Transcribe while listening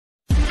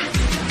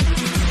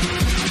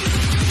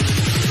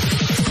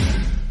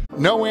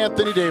No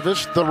Anthony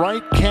Davis. The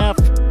right calf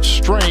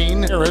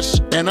strain.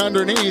 Harris. And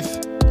underneath,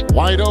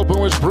 wide open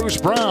was Bruce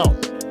Brown.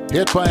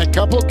 Hit by a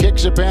couple,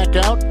 kicks it back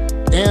out,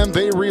 and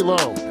they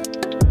reload.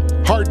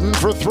 Harden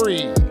for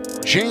three.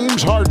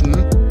 James Harden.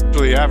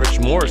 Really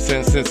averaged more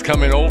since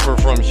coming over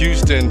from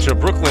Houston to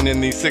Brooklyn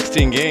in these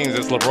 16 games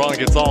as LeBron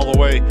gets all the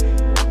way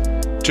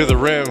to the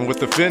rim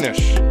with the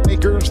finish.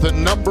 Lakers, the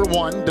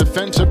 #1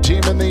 defensive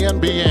team in the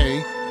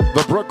NBA.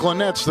 The Brooklyn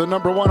Nets, the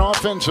 #1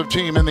 offensive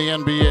team in the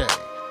NBA.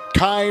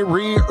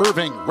 Kyrie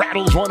Irving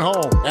rattles one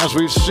home. As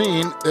we've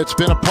seen, it's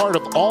been a part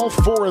of all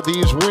 4 of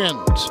these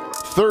wins.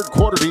 Third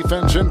quarter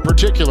defense in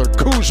particular.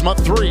 Kuzma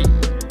 3.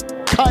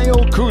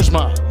 Kyle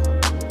Kuzma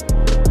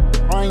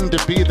trying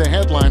to be the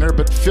headliner,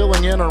 but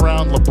filling in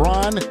around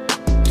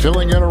LeBron,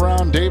 filling in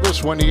around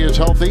Davis when he is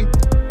healthy.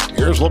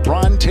 Here's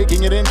LeBron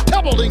taking it in,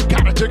 doubled and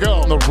got it to go.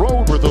 On the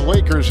road where the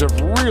Lakers have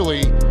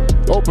really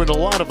opened a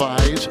lot of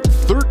eyes.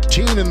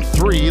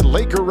 13-3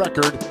 Laker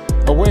record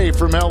away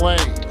from LA.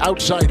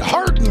 Outside,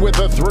 Harden with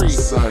a 3.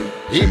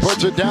 He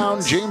puts it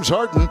down. James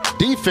Harden.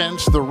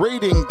 Defense, the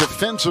rating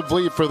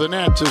defensively for the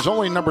Nets is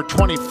only number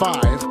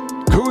 25.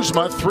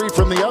 Kuzma 3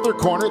 from the other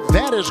corner.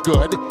 That is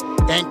good.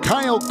 And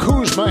Kyle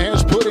Kuzma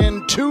has put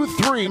in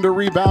 2-3 to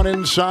rebound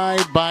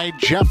inside by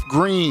Jeff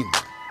Green.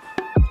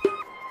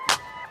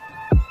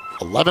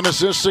 11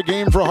 assists a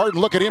game for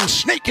Harden. Look at him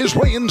snake his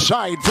way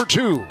inside for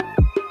 2.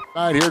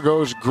 Here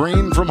goes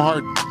Green from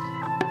Harden.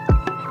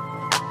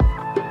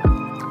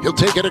 He'll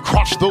take it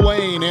across the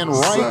lane and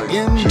right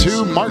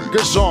into Marc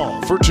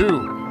Gasol for 2.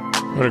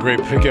 What a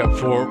great pickup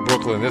for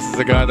Brooklyn. This is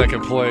a guy that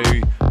can play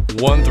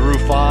 1 through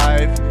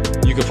 5.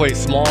 You can play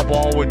small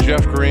ball with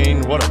Jeff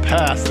Green. What a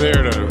pass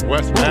there to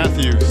Wes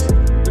Matthews.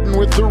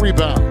 With the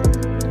rebound.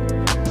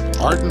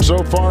 Harden so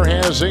far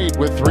has 8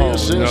 with 3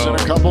 assists and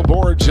a couple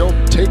boards. He'll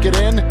take it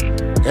in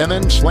and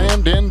then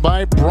slammed in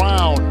by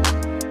Brown.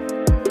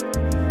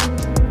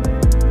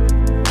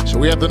 So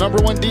we have the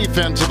 #1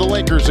 defense of the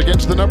Lakers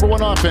against the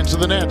 #1 offense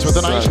of the Nets with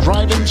a nice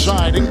drive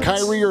inside, and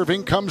Kyrie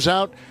Irving comes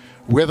out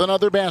with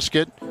another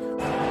basket.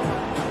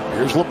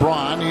 Here's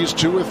LeBron. He's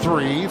 2 of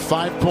 3,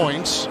 5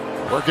 points.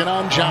 Working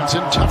on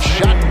Johnson. Tough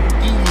shot.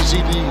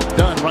 Easily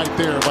done right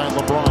there by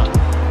LeBron.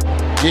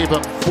 Gave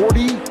up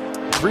 40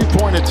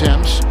 3-point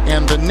attempts,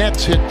 and the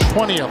Nets hit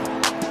 20 of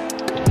them.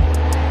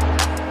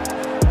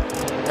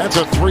 That's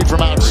a 3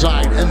 from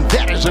outside, and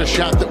that is a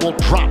shot that will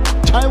drop.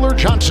 Tyler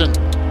Johnson.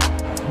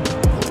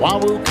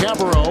 Wawu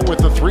Cabarro with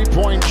the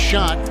 3-point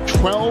shot.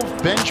 12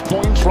 bench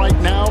points right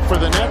now for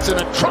the Nets,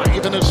 and a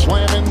drive and a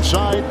slam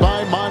inside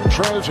by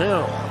Montrezl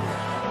Harrell.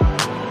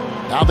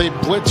 Now they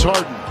blitz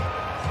Harden.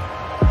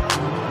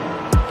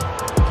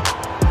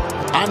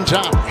 On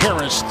top,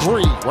 Harris,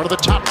 3. One of the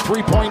top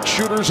 3-point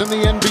shooters in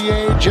the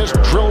NBA. Just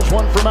drills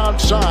one from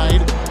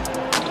outside.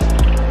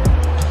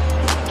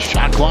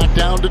 Shot clock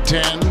down to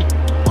 10.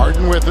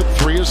 Harden with it,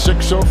 3 of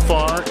 6 so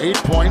far. 8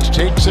 points,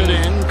 takes it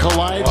in,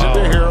 collides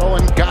into Harrell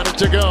and got it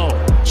to go.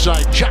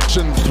 Side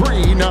Jackson,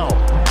 3, no.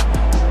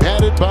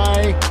 Batted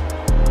by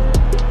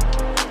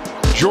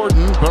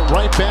Jordan, but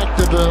right back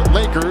to the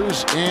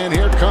Lakers, and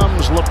here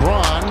comes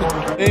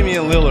LeBron.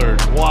 Damian Lillard,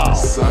 wow.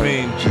 I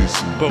mean,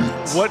 but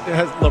what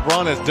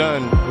LeBron has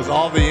done with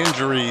all the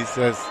injuries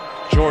as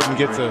Jordan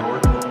gets a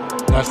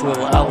nice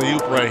little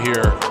alley-oop right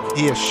here.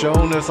 He has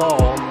shown us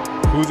all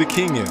who the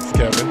king is,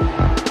 Kevin.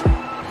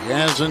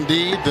 Yes,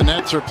 indeed. The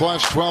Nets are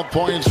plus 12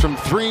 points from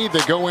 3.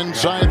 They go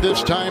inside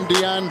this time.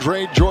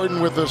 DeAndre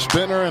Jordan with a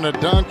spinner and a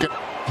dunk.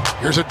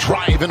 Here's a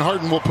drive, and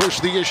Harden will push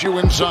the issue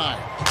inside.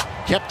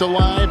 Kept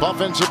alive,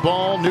 offensive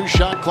ball, new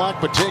shot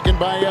clock, but taken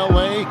by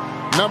LA.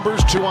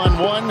 Numbers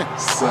 2-on-1,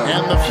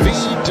 and the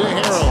feed to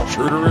Harrell.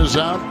 Schroeder is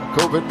out,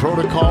 COVID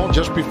protocol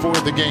just before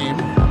the game.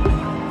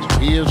 So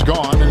he is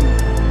gone,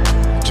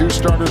 and 2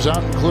 starters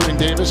out, including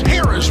Davis.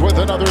 Harris with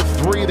another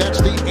 3. That's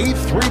the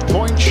 8th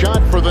 3-point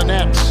shot for the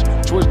Nets,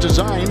 which was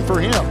designed for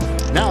him.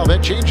 Now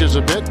that changes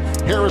a bit.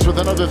 Harris with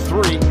another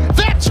 3.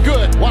 That's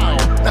good. Wow.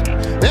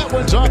 That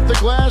one's off the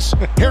glass.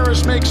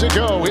 Harris makes it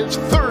go. His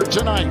 3rd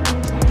tonight.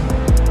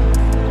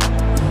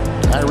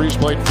 Kyrie's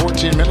played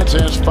 14 minutes,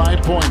 has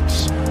 5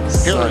 points.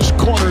 Harris,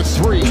 corner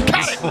 3.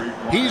 Got it.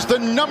 He's the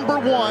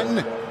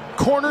 #1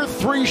 corner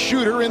 3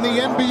 shooter in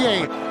the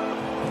NBA.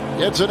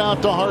 Gets it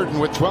out to Harden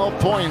with 12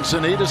 points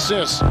and 8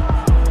 assists.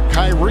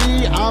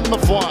 Kyrie on the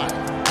fly.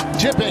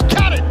 Tip it.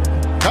 Got it.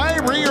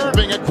 Kyrie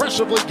Irving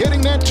aggressively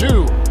getting that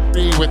 2.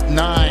 With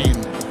 9.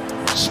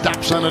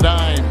 Stops on a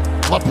dime.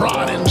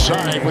 LeBron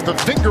inside with a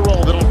finger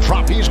roll that'll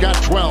drop. He's got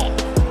 12.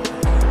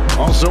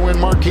 Also in,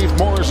 Markieff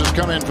Morris has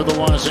come in for the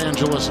Los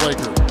Angeles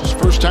Lakers.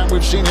 First time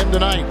we've seen him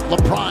tonight.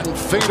 LeBron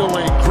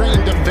fadeaway. Green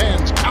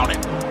defends. Count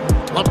it.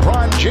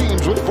 LeBron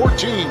James with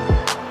 14.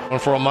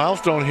 And for a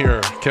milestone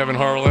here, Kevin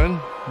Harlan,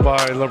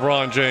 by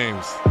LeBron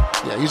James.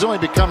 Yeah, he's only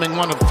becoming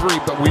 1 of 3,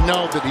 but we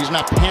know that he's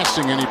not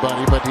passing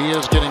anybody, but he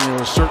is getting to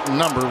a certain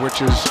number,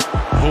 which is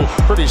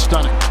pretty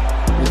stunning.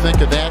 You think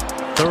of that?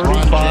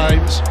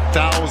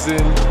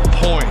 35,000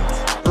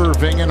 points.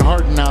 Irving and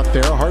Harden out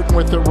there. Harden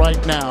with it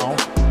right now.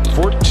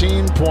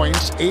 14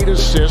 points, 8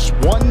 assists,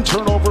 1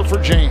 turnover for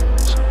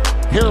James.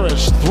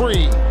 Harris,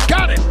 3.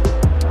 Got it.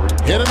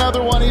 Hit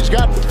another one. He's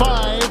got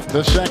 5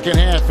 the second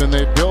half, and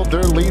they build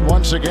their lead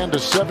once again to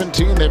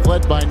 17. They've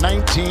led by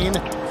 19.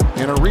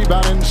 And a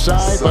rebound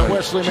inside by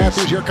Wesley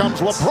Matthews. Here comes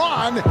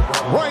LeBron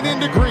right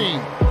into Green.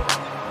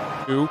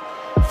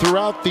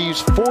 Throughout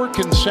these 4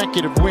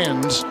 consecutive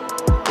wins,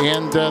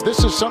 and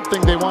this is something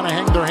they want to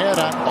hang their head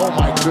on. Oh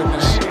my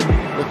goodness,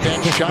 with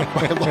that shot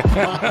by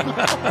LeBron.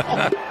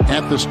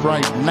 At the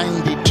strike,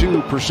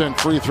 92%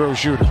 free throw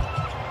shooter.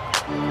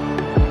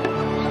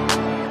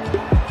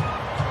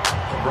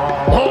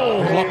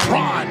 Oh,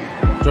 LeBron.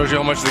 Shows you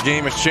how much the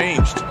game has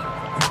changed.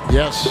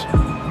 Yes.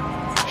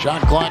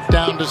 Shot clock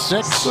down to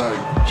 6.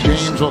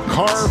 James will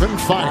carve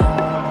and fire.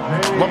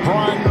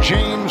 LeBron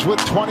James with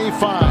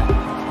 25.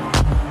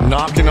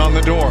 Knocking on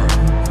the door.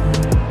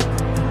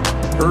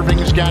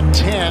 Irving's got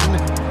 10.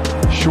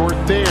 Short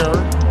there.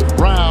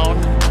 Brown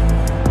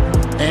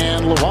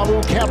and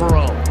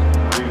Luwawu-Cabarrot.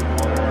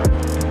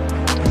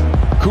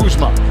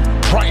 Kuzma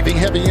driving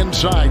heavy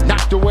inside.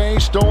 Knocked away,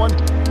 stolen.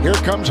 Here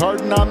comes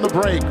Harden on the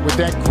break with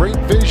that great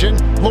vision.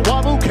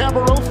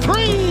 Luwawu-Cabarrot,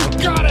 3.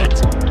 Got it.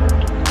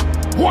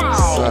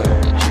 Wow.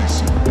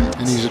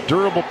 And he's a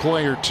durable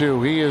player,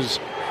 too. He has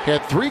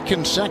had 3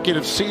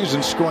 consecutive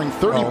seasons scoring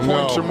 30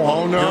 points or more.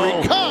 Oh, no.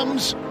 Here he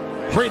comes.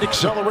 Great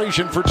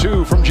acceleration for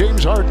 2 from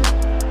James Harden.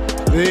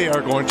 They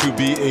are going to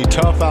be a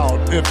tough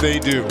out if they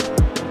do.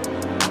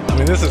 I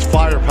mean, this is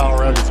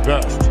firepower at its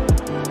best.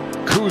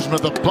 Kuzma,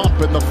 the bump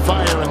and the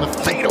fire and the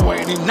fadeaway,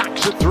 and he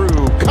knocks it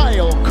through.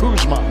 Kyle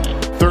Kuzma.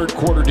 Third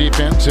quarter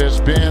defense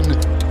has been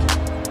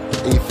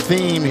a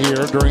theme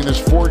here during this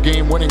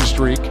 4-game winning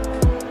streak.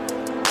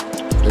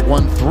 They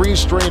won 3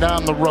 straight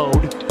on the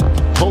road.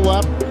 Pull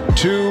up,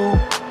 2,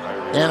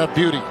 and a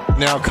beauty.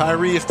 Now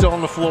Kyrie is still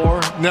on the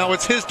floor. Now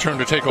it's his turn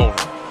to take over.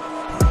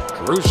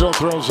 Caruso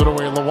throws it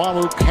away.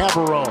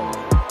 Luwawu-Cabarrot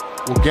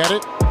will get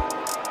it.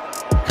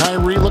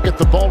 Kyrie, look at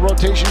the ball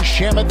rotation.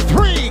 Shamet,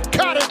 3.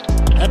 Got it.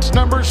 That's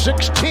number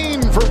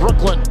 16 for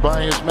Brooklyn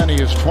by as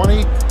many as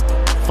 20.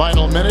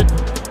 Final minute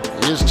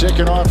is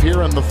ticking off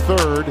here in the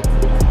third.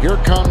 Here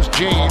comes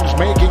James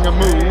making a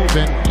move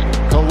and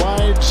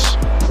collides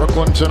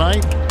Brooklyn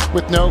tonight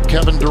with no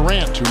Kevin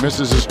Durant, who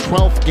misses his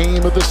 12th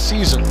game of the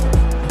season.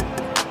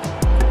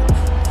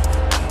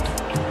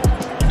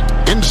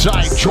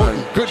 Inside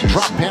Jordan, good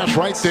drop pass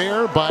right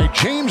there by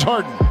James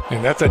Harden.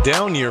 And that's a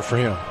down year for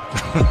him.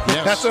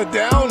 Yes. That's a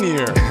down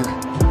year.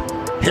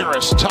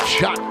 Harris, tough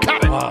shot,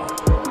 got it. Wow.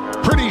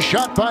 Pretty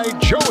shot by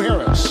Joe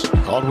Harris.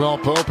 Caldwell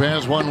Pope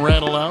has one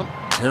rattle out.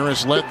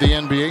 Harris led the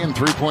NBA in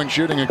 3-point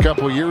shooting a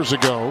couple years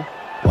ago.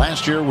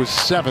 Last year was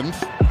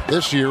 7th.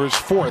 This year is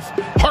 4th.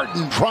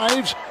 Harden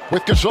drives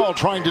with Gasol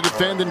trying to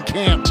defend and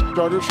can't.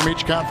 Starters from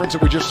each conference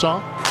that we just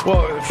saw.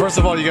 Well, first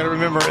of all, you got to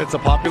remember it's a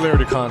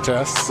popularity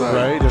contest,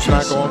 right? It's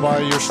not going by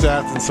your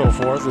stats and so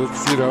forth.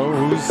 It's,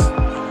 who's,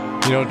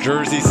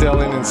 jersey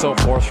selling and so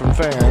forth from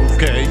fans.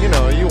 Okay,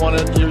 you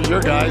want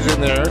your guys in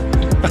there.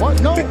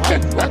 What? No, I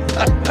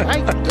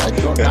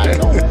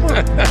don't.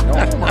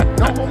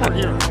 No homer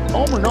here.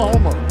 No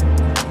homer.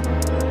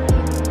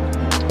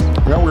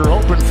 Well, we were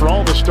hoping for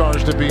all the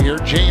stars to be here.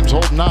 James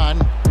holding on,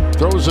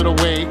 throws it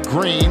away.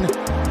 Green,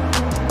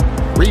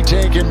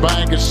 retaken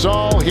by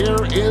Gasol.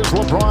 Here is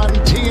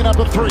LeBron teeing up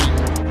a 3.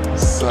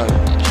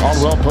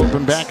 Caldwell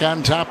Pope back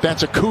on top.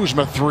 That's a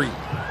Kuzma 3.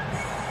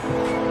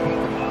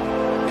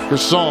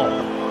 Gasol,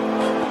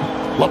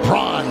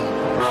 LeBron,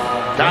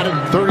 got it.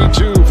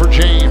 32 for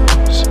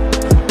James.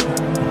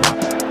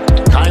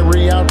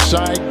 Kyrie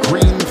outside.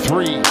 Green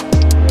 3.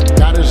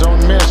 Got his own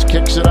miss.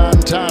 Kicks it on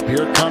top.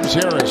 Here comes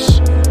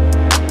Harris.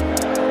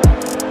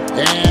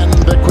 And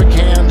the quick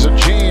hands of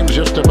James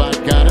just about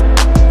got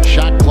it.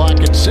 Shot clock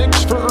at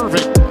 6 for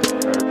Irving.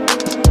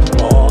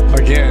 Well,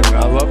 again,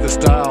 I love the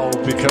style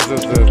because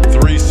of the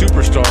 3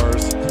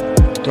 superstars.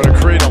 Going to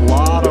create a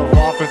lot of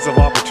offensive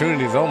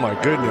opportunities. Oh my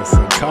goodness.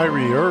 And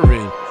Kyrie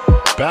Irving,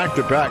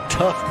 back-to-back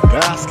tough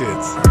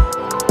baskets.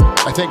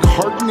 I think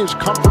Harden is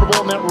comfortable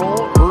in that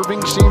role.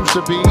 Irving seems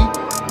to be.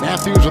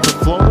 Matthews with the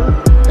floater.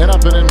 And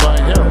up and in by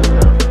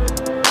Harden.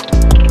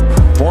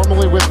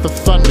 Formerly with the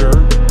Thunder,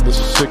 the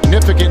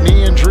significant